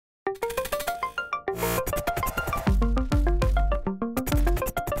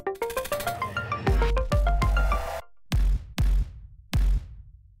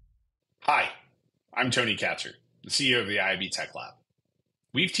I'm Tony Katzer, the CEO of the IAB Tech Lab.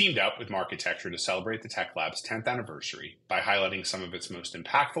 We've teamed up with Marketecture to celebrate the Tech Lab's 10th anniversary by highlighting some of its most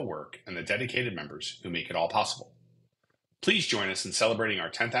impactful work and the dedicated members who make it all possible. Please join us in celebrating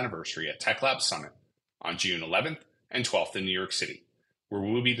our 10th anniversary at Tech Lab Summit on June 11th and 12th in New York City, where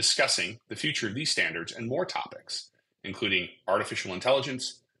we will be discussing the future of these standards and more topics, including artificial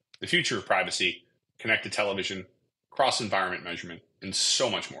intelligence, the future of privacy, connected television, cross-environment measurement, and so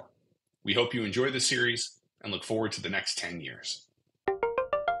much more. We hope you enjoy this series and look forward to the next 10 years.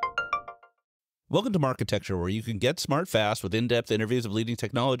 Welcome to Marketecture, where you can get smart fast with in-depth interviews of leading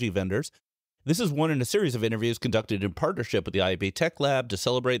technology vendors. This is one in a series of interviews conducted in partnership with the IAB Tech Lab to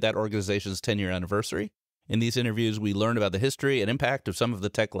celebrate that organization's 10-year anniversary. In these interviews, we learn about the history and impact of some of the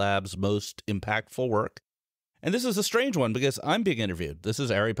Tech Lab's most impactful work. And this is a strange one because I'm being interviewed. This is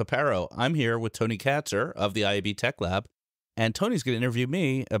Ari Paparo. I'm here with Tony Katzer of the IAB Tech Lab, and Tony's going to interview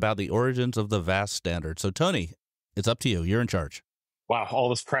me about the origins of the VAST standard. So, Tony, it's up to you. You're in charge. Wow, all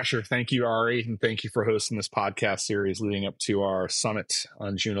this pressure. Thank you, Ari, and thank you for hosting this podcast series leading up to our summit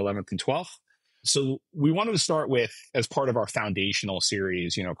on June 11th and 12th. So we wanted to start with, as part of our foundational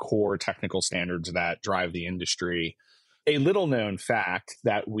series, core technical standards that drive the industry. A little known fact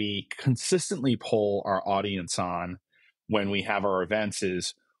that we consistently poll our audience on when we have our events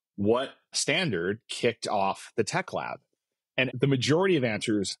is what standard kicked off the Tech Lab? And the majority of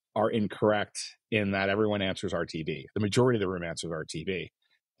answers are incorrect in that everyone answers RTB. The majority of the room answers RTB.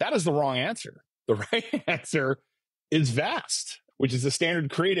 That is the wrong answer. The right answer is VAST, which is a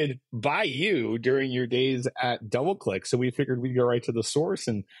standard created by you during your days at DoubleClick. So we figured we'd go right to the source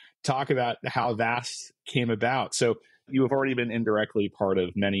and talk about how VAST came about. So you have already been indirectly part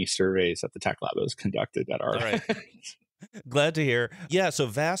of many surveys that the Tech Lab has conducted at our events. Glad to hear. Yeah, so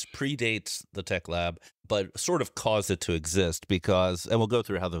VAST predates the Tech Lab, but sort of caused it to exist because, and we'll go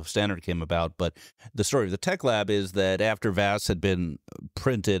through how the standard came about, but the story of the Tech Lab is that after VAST had been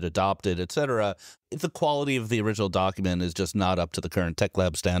printed, adopted, etc., the quality of the original document is just not up to the current Tech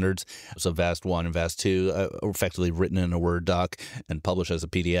Lab standards. So VAST 1 and VAST 2 are effectively written in a Word doc and published as a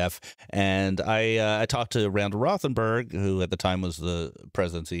PDF. And I talked to Randall Rothenberg, who at the time was the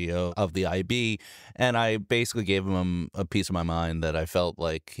president and CEO of the IB, and I basically gave him a piece of my mind that I felt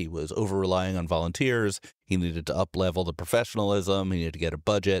like he was over-relying on volunteers. He needed to up-level the professionalism. He needed to get a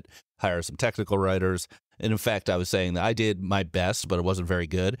budget, hire some technical writers. And in fact, I was saying that I did my best, but it wasn't very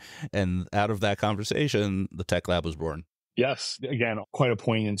good. And out of that conversation, the Tech Lab was born. Yes. Again, quite a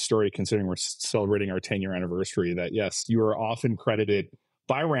poignant story considering we're celebrating our 10-year anniversary that, yes, you are often credited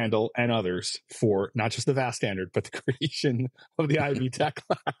by Randall and others for not just the VAST standard, but the creation of the IAB Tech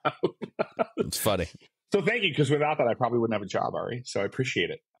Lab. It's funny. So thank you, because without that, I probably wouldn't have a job, Ari. So I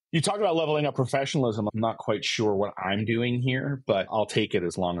appreciate it. You talked about leveling up professionalism. I'm not quite sure what I'm doing here, but I'll take it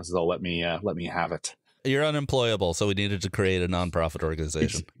as long as they'll let me have it. You're unemployable, so we needed to create a nonprofit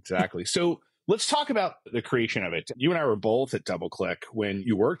organization. Exactly. So let's talk about the creation of it. You and I were both at DoubleClick when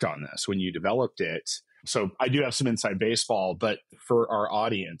you worked on this, when you developed it. So I do have some inside baseball, but for our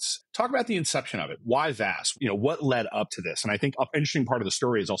audience, talk about the inception of it. Why VAST? What led up to this? And I think an interesting part of the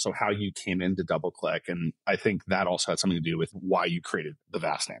story is also how you came into DoubleClick. And I think that also had something to do with why you created the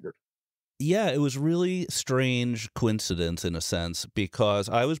VAST standard. Yeah, it was really strange coincidence in a sense, because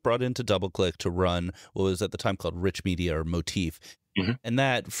I was brought into DoubleClick to run what was at the time called Rich Media or Motif. Mm-hmm. And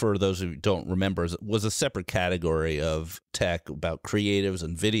that, for those who don't remember, was a separate category of tech about creatives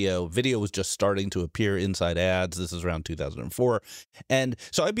and video. Video was just starting to appear inside ads. This is around 2004. And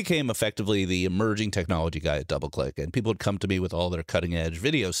so I became effectively the emerging technology guy at DoubleClick, and people would come to me with all their cutting edge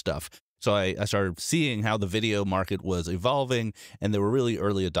video stuff. So I started seeing how the video market was evolving, and there were really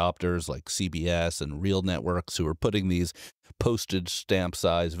early adopters like CBS and Real Networks who were putting these postage stamp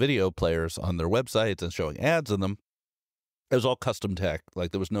size video players on their websites and showing ads in them. It was all custom tech.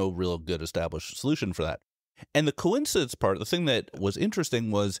 Like, there was no real good established solution for that. And the coincidence part, the thing that was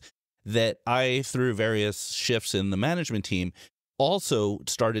interesting was that I, through various shifts in the management team, also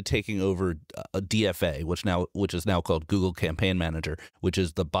started taking over a DFA, which is now called Google Campaign Manager, which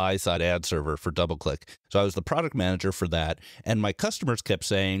is the buy-side ad server for DoubleClick. So I was the product manager for that, and my customers kept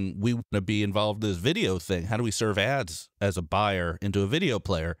saying, we want to be involved in this video thing. How do we serve ads as a buyer into a video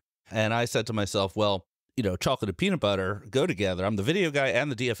player? And I said to myself, well, chocolate and peanut butter go together. I'm the video guy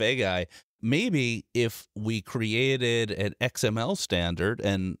and the DFA guy. Maybe if we created an XML standard,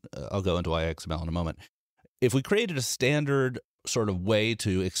 and I'll go into why XML in a moment, if we created a standard sort of way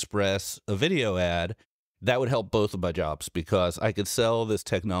to express a video ad, that would help both of my jobs, because I could sell this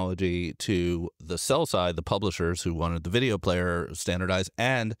technology to the sell side, the publishers who wanted the video player standardized,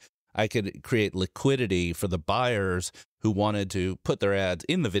 and I could create liquidity for the buyers who wanted to put their ads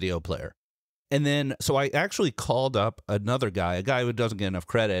in the video player. And then, so I actually called up another guy, a guy who doesn't get enough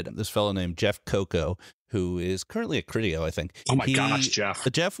credit, this fellow named Jeff Coco, who is currently at Criteo, I think. Oh my gosh, Jeff.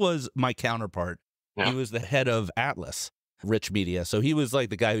 Jeff was my counterpart. Yeah. He was the head of Atlas, Rich Media. So he was like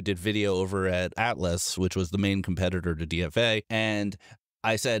the guy who did video over at Atlas, which was the main competitor to DFA. And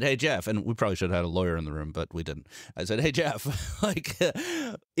I said, hey, Jeff, and we probably should have had a lawyer in the room, but we didn't. I said, hey, Jeff, like,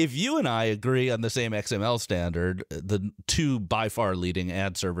 if you and I agree on the same XML standard, the two by far leading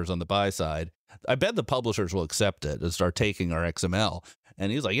ad servers on the buy side, I bet the publishers will accept it and start taking our XML.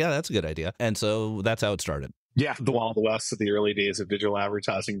 And he's like, yeah, that's a good idea. And so that's how it started. Yeah, the Wild West of the early days of digital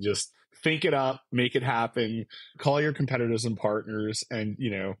advertising. Just think it up, make it happen, call your competitors and partners, and,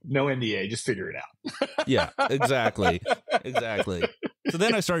 no NDA, just figure it out. Yeah, exactly. Exactly. So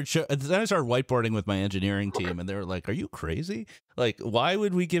then I started whiteboarding with my engineering team, and they were like, are you crazy? Like, why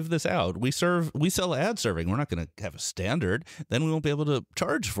would we give this out? We sell ad serving. We're not going to have a standard. Then we won't be able to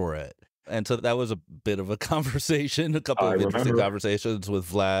charge for it. And so that was a bit of a conversation, a couple of interesting conversations with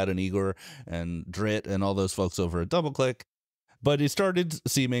Vlad and Igor and Drit and all those folks over at DoubleClick. But it started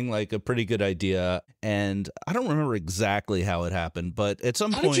seeming like a pretty good idea. And I don't remember exactly how it happened, but at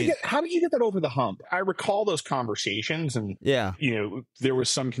some point... How did you get that over the hump? I recall those conversations, and yeah, there was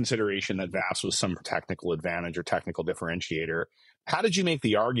some consideration that VAS was some technical advantage or technical differentiator. How did you make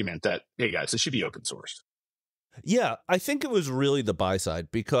the argument that, hey guys, this should be open sourced? Yeah, I think it was really the buy side,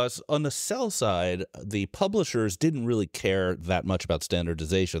 because on the sell side, the publishers didn't really care that much about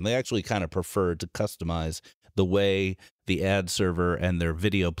standardization. They actually kind of preferred to customize the way the ad server and their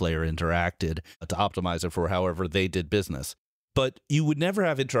video player interacted to optimize it for however they did business. But you would never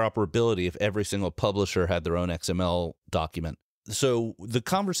have interoperability if every single publisher had their own XML document. So the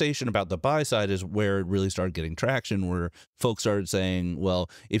conversation about the buy side is where it really started getting traction, where folks started saying, well,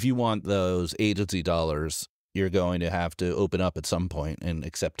 if you want those agency dollars, you're going to have to open up at some point and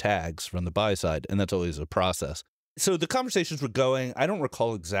accept tags from the buy side. And that's always a process. So the conversations were going. I don't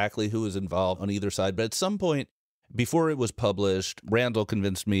recall exactly who was involved on either side, but at some point before it was published, Randall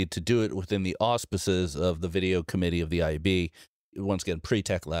convinced me to do it within the auspices of the video committee of the IAB, once again,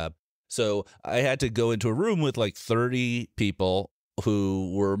 pre-Tech Lab. So I had to go into a room with like 30 people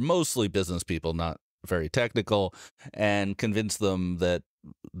who were mostly business people, not very technical, and convince them that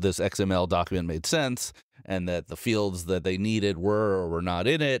this XML document made sense and that the fields that they needed were or were not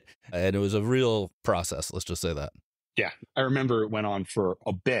in it. And it was a real process. Let's just say that. Yeah. I remember it went on for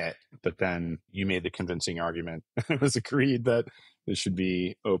a bit, but then you made the convincing argument. It was agreed that this should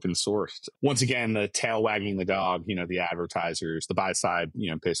be open sourced. Once again, the tail wagging the dog, the advertisers, the buy side,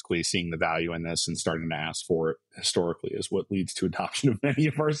 basically seeing the value in this and starting to ask for it historically is what leads to adoption of many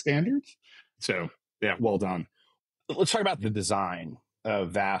of our standards. So yeah, well done. Let's talk about the design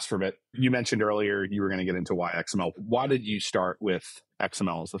of VAS for a bit. You mentioned earlier you were going to get into why XML. Why did you start with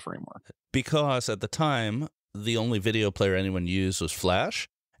XML as the framework? Because at the time, the only video player anyone used was Flash,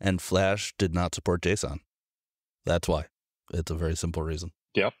 and Flash did not support JSON. That's why. It's a very simple reason.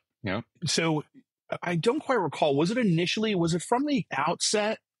 Yep. Yeah. So I don't quite recall. Was it from the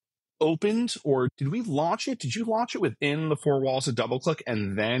outset opened, or did we launch it? Did you launch it within the four walls of DoubleClick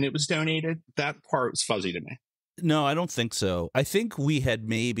and then it was donated? That part's fuzzy to me. No, I don't think so. I think we had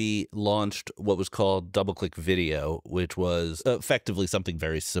maybe launched what was called DoubleClick Video, which was effectively something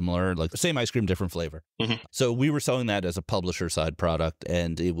very similar, like same ice cream, different flavor. Mm-hmm. So we were selling that as a publisher side product,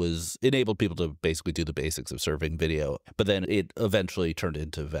 and it enabled people to basically do the basics of serving video. But then it eventually turned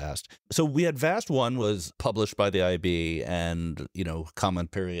into VAST. So we had VAST 1 was published by the IAB and, comment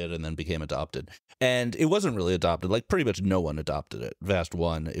period, and then became adopted. And it wasn't really adopted. Like pretty much no one adopted it. VAST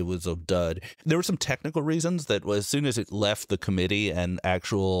 1, it was a dud. There were some technical reasons that as soon as it left the committee and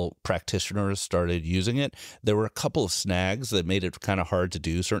actual practitioners started using it, there were a couple of snags that made it kind of hard to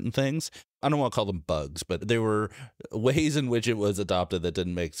do certain things. I don't want to call them bugs, but there were ways in which it was adopted that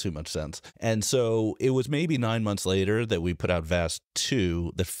didn't make too much sense. And so it was maybe 9 months later that we put out VAST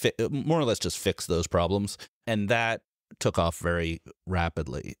 2 that more or less just fixed those problems. And that took off very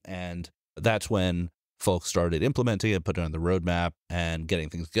rapidly. And that's when folks started implementing it, putting it on the roadmap, and getting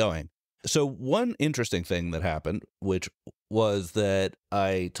things going. So one interesting thing that happened, which was that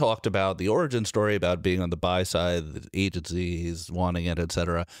I talked about the origin story about being on the buy side, the agencies wanting it, et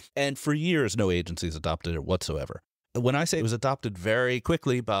cetera. And for years, no agencies adopted it whatsoever. When I say it was adopted very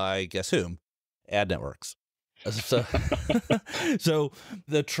quickly by, guess whom? Ad networks. So, so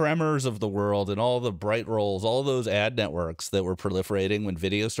the Tremors of the world and all the Bright Rolls, all those ad networks that were proliferating when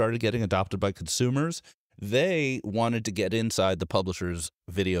video started getting adopted by consumers, they wanted to get inside the publisher's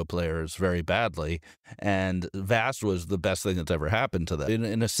video players very badly, and Vast was the best thing that's ever happened to them.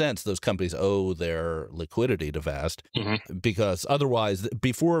 In a sense, those companies owe their liquidity to Vast, because otherwise,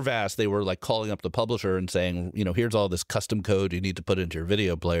 before Vast, they were like calling up the publisher and saying, here's all this custom code you need to put into your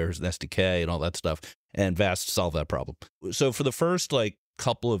video players and SDK and all that stuff, and Vast solved that problem. So for the first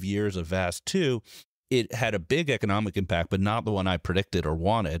couple of years of Vast 2, it had a big economic impact, but not the one I predicted or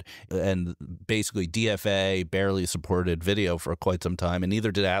wanted. And basically, DFA barely supported video for quite some time, and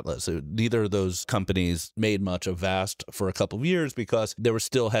neither did Atlas. So neither of those companies made much of Vast for a couple of years because there was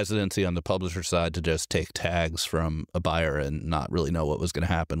still hesitancy on the publisher side to just take tags from a buyer and not really know what was going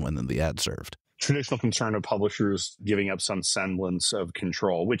to happen when the ad served. Traditional concern of publishers giving up some semblance of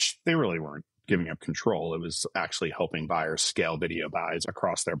control, which they really weren't giving up control. It was actually helping buyers scale video buys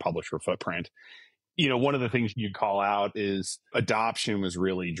across their publisher footprint. One of the things you call out is adoption was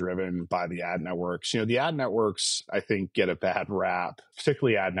really driven by the ad networks. The ad networks, I think, get a bad rap,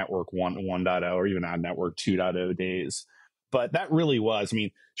 particularly ad network 1.0 or even ad network 2.0 days. But that really was,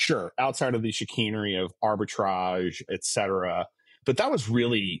 sure, outside of the chicanery of arbitrage, et cetera, but that was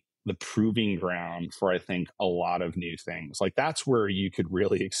really the proving ground for, I think, a lot of new things. That's where you could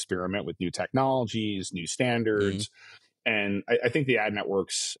really experiment with new technologies, new standards. And I think the ad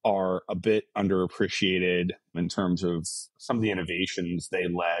networks are a bit underappreciated in terms of some of the innovations they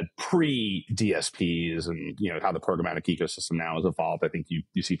led pre-DSPs and, how the programmatic ecosystem now has evolved. I think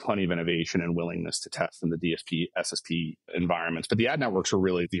you see plenty of innovation and willingness to test in the DSP, SSP environments. But the ad networks are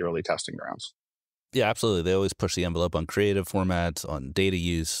really the early testing grounds. Yeah, absolutely. They always push the envelope on creative formats, on data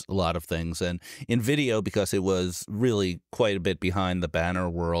use, a lot of things. And in video, because it was really quite a bit behind the banner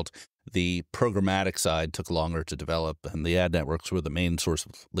world, the programmatic side took longer to develop, and the ad networks were the main source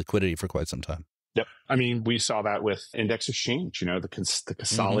of liquidity for quite some time. Yep. We saw that with Index Exchange, the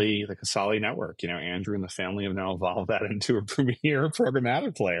Casali network. Andrew and the family have now evolved that into a premier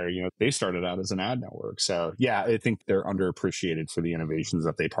programmatic player. They started out as an ad network. So, yeah, I think they're underappreciated for the innovations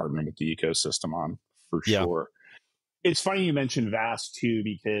that they partner with the ecosystem on, for sure. It's funny you mentioned Vast, too,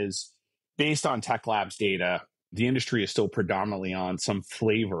 because based on Tech Lab's data, the industry is still predominantly on some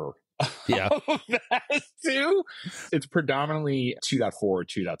flavor of Vast 2. It's predominantly 2.4 or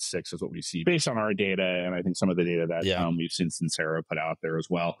 2.6 is what we see based on our data. And I think some of the data that we've seen Sincera put out there as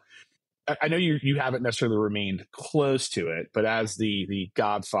well. I know you haven't necessarily remained close to it, but as the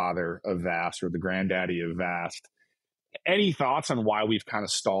godfather of Vast or the granddaddy of Vast, any thoughts on why we've kind of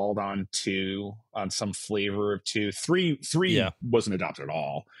stalled on 2, on some flavor of 2? 3 wasn't adopted at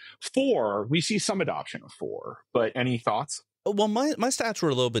all. 4, we see some adoption of 4, but any thoughts? Well, my stats were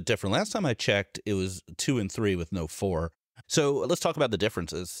a little bit different. Last time I checked, it was 2 and 3 with no 4. So let's talk about the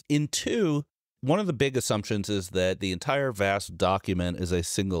differences. In 2, one of the big assumptions is that the entire Vast document is a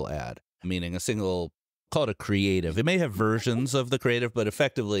single ad, meaning a single, call it a creative. It may have versions of the creative, but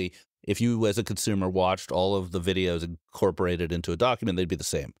effectively, if you as a consumer watched all of the videos incorporated into a document, they'd be the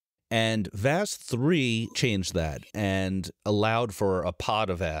same. And Vast 3 changed that and allowed for a pod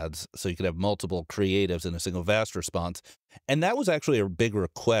of ads, so you could have multiple creatives in a single Vast response. And that was actually a big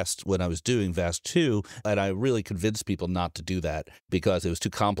request when I was doing Vast 2, and I really convinced people not to do that because it was too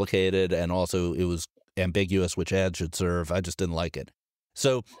complicated, and also it was ambiguous which ad should serve. I just didn't like it.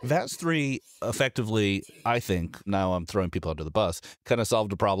 So Vast 3 effectively, I think, now I'm throwing people under the bus, kind of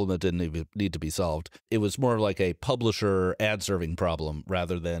solved a problem that didn't even need to be solved. It was more like a publisher ad serving problem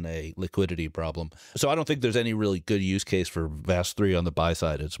rather than a liquidity problem. So I don't think there's any really good use case for Vast 3 on the buy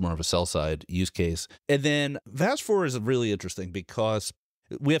side. It's more of a sell side use case. And then Vast 4 is really interesting because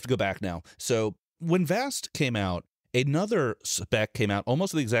we have to go back now. So when Vast came out, another spec came out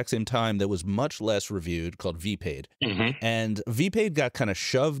almost at the exact same time that was much less reviewed called VPaid. And VPaid got kind of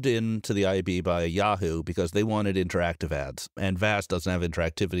shoved into the IAB by Yahoo because they wanted interactive ads. And Vast doesn't have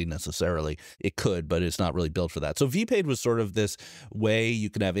interactivity necessarily. It could, but it's not really built for that. So VPaid was sort of this way you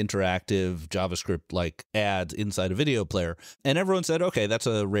can have interactive JavaScript-like ads inside a video player. And everyone said, okay, that's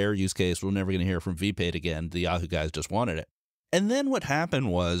a rare use case. We're never going to hear from VPaid again. The Yahoo guys just wanted it. And then what happened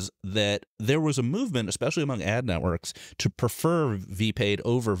was that there was a movement, especially among ad networks, to prefer VPaid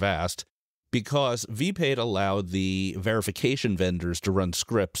over Vast because VPaid allowed the verification vendors to run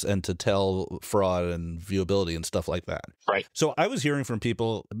scripts and to tell fraud and viewability and stuff like that. Right. So I was hearing from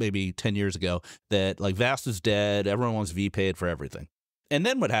people maybe 10 years ago that Vast is dead. Everyone wants VPaid for everything. And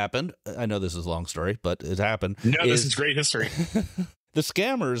then what happened, I know this is a long story, but it happened. No, this is great history. The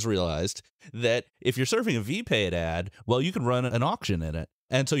scammers realized that if you're serving a VPaid ad, well, you can run an auction in it.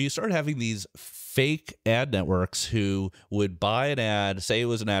 And so you start having these fake ad networks who would buy an ad, say it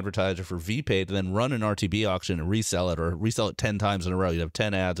was an advertiser for VPaid, and then run an RTB auction and resell it, or resell it 10 times in a row. You'd have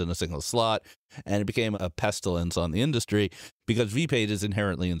 10 ads in a single slot, and it became a pestilence on the industry because VPaid is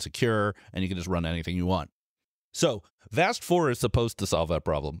inherently insecure, and you can just run anything you want. So VAST 4 is supposed to solve that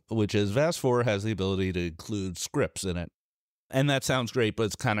problem, which is VAST 4 has the ability to include scripts in it. And that sounds great, but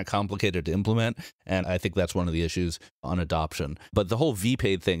it's kind of complicated to implement. And I think that's one of the issues on adoption. But the whole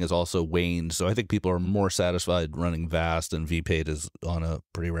VPaid thing has also waned. So I think people are more satisfied running VAST, and VPaid is on a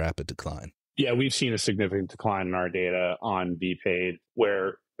pretty rapid decline. Yeah, we've seen a significant decline in our data on VPaid,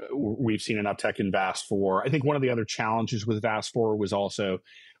 where we've seen an uptick in VAST 4. I think one of the other challenges with VAST 4 was also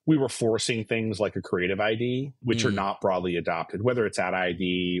we were forcing things like a creative ID, which are not broadly adopted, whether it's Ad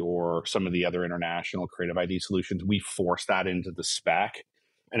ID or some of the other international creative ID solutions. We force that into the spec.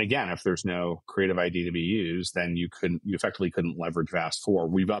 And again, if there's no creative ID to be used, then you effectively couldn't leverage VAST 4.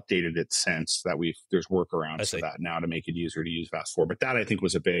 We've updated it since that there's workarounds for that now to make it easier to use VAST 4. But that, I think,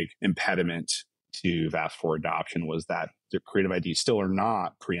 was a big impediment to VAST 4 adoption, was that the creative IDs still are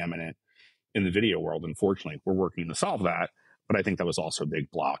not preeminent in the video world. Unfortunately, we're working to solve that. But I think that was also a big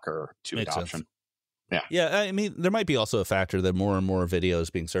blocker to adoption. Sense. Yeah. Yeah. I mean, there might be also a factor that more and more video is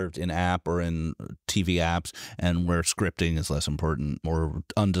being served in app or in TV apps, and where scripting is less important or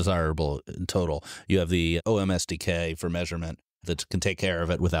undesirable in total. You have the OMSDK for measurement that can take care of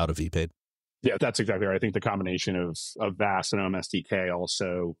it without a VPaid. Yeah, that's exactly right. I think the combination of VAST and OMSDK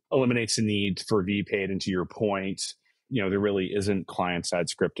also eliminates the need for VPaid. And to your point, there really isn't client-side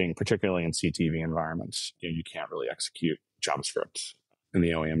scripting, particularly in CTV environments. You can't really execute JavaScript in the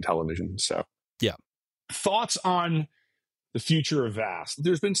OEM television. So, yeah. Thoughts on the future of VAST?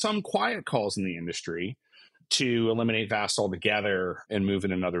 There's been some quiet calls in the industry to eliminate VAST altogether and move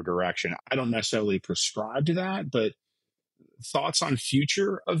in another direction. I don't necessarily prescribe to that, but thoughts on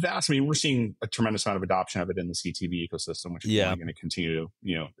future of VAST? I mean, we're seeing a tremendous amount of adoption of it in the CTV ecosystem, which is only going to continue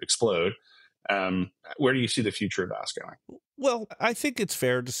to, explode. Where do you see the future of VAST going? Well, I think it's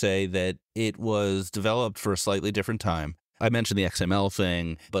fair to say that it was developed for a slightly different time. I mentioned the XML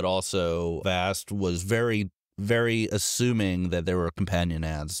thing, but also VAST was very, very assuming that there were companion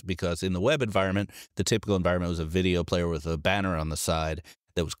ads, because in the web environment, the typical environment was a video player with a banner on the side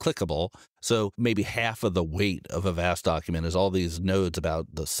that was clickable. So maybe half of the weight of a VAST document is all these nodes about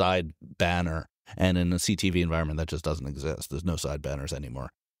the side banner. And in a CTV environment, that just doesn't exist. There's no side banners anymore.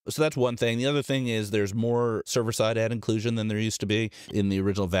 So that's one thing. The other thing is there's more server-side ad inclusion than there used to be. In the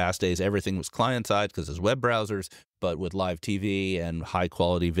original VAST days, everything was client-side because there's web browsers, but with live TV and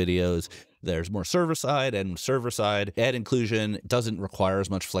high-quality videos, there's more server-side, and server-side ad inclusion doesn't require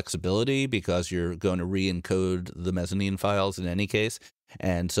as much flexibility because you're going to re-encode the mezzanine files in any case.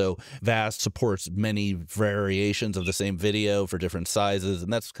 And so VAST supports many variations of the same video for different sizes,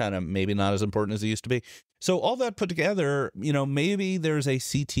 and that's kind of maybe not as important as it used to be. So all that put together, maybe there's a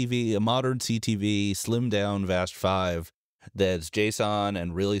modern CTV slimmed down VAST 5 that's JSON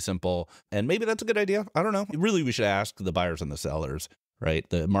and really simple, and maybe that's a good idea. I don't know. Really, we should ask the buyers and the sellers, right?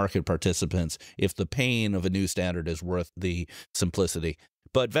 The market participants, if the pain of a new standard is worth the simplicity.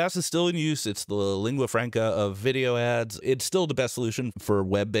 But VAST is still in use. It's the lingua franca of video ads. It's still the best solution for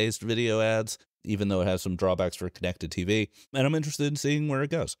web-based video ads, even though it has some drawbacks for connected TV. And I'm interested in seeing where it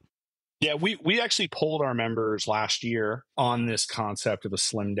goes. Yeah, we actually polled our members last year on this concept of a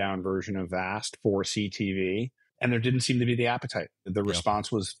slimmed down version of VAST for CTV, and there didn't seem to be the appetite. The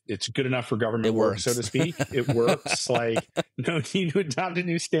response was, it's good enough for government work, so to speak. It works. Like, no need to adopt a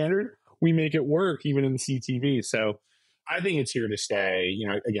new standard. We make it work even in the CTV. So I think it's here to stay.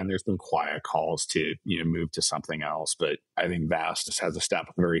 Again, there's been quiet calls to, move to something else, but I think VAST just has a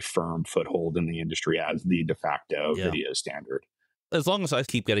very firm foothold in the industry as the de facto video standard. As long as I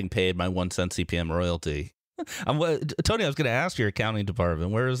keep getting paid my 1 cent CPM royalty. Tony, I was going to ask your accounting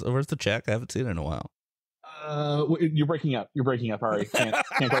department, where's the check? I haven't seen it in a while. You're breaking up. Ari. Can't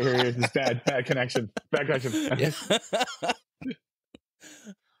quite hear you. It's bad connection.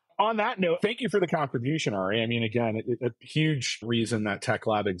 On that note, thank you for the contribution, Ari. I mean, again, a huge reason that Tech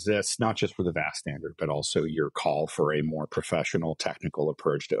Lab exists, not just for the VAST standard, but also your call for a more professional, technical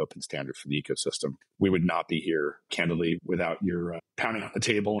approach to open standards for the ecosystem. We would not be here, candidly, without your pounding on the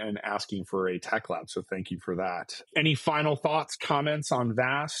table and asking for a Tech Lab. So thank you for that. Any final thoughts, comments on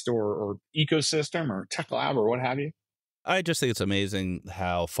VAST or ecosystem or Tech Lab or what have you? I just think it's amazing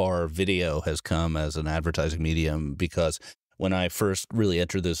how far video has come as an advertising medium, because when I first really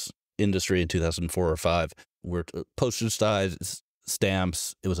entered this industry in 2004 or 5, postage size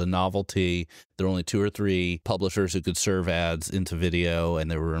stamps. It was a novelty. There were only 2 or 3 publishers who could serve ads into video, and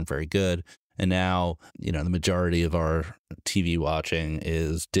they weren't very good. And now, the majority of our TV watching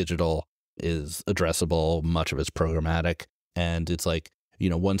is digital, is addressable. Much of it's programmatic. And it's like,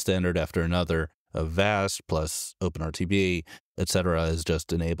 one standard after another of VAST plus OpenRTB, et cetera, has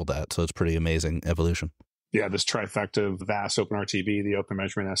just enabled that. So it's pretty amazing evolution. Yeah, this trifecta of VAST, OpenRTB, the Open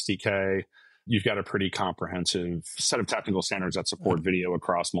Measurement SDK, you've got a pretty comprehensive set of technical standards that support video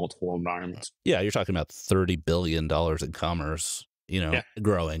across multiple environments. Yeah, you're talking about $30 billion in commerce,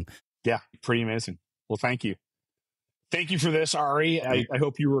 growing. Yeah, pretty amazing. Well, thank you. Thank you for this, Ari. I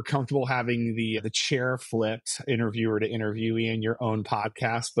hope you were comfortable having the chair flipped interviewer to interviewee in your own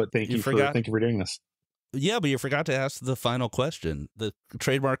podcast, but thank you for doing this. Yeah, but you forgot to ask the final question, the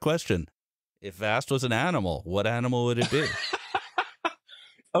trademark question. If VAST was an animal, what animal would it be?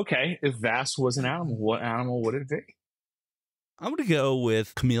 Okay, if VAST was an animal, what animal would it be? I'm going to go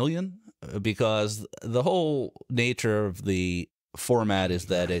with chameleon, because the whole nature of the format is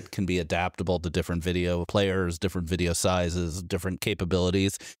that it can be adaptable to different video players, different video sizes, different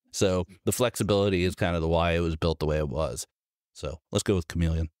capabilities. So the flexibility is kind of the why it was built the way it was. So let's go with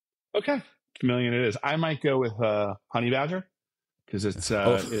chameleon. Okay, chameleon it is. I might go with honey badger, because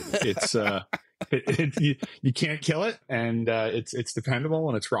you can't kill it, and it's dependable,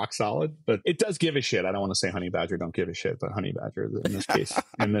 and it's rock solid. But it does give a shit. I don't want to say honey badger don't give a shit, but honey badger in this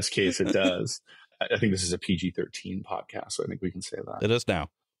case it does. I think this is a PG-13 podcast, so I think we can say that. It is now.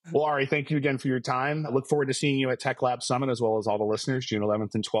 Well, Ari, thank you again for your time. I look forward to seeing you at Tech Lab Summit, as well as all the listeners, June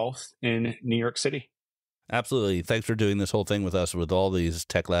 11th and 12th in New York City. Absolutely. Thanks for doing this whole thing with us with all these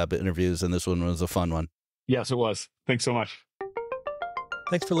Tech Lab interviews, and this one was a fun one. Yes, it was. Thanks so much.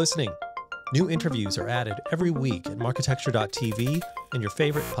 Thanks for listening. New interviews are added every week at marketecture.tv and your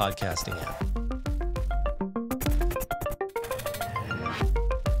favorite podcasting app.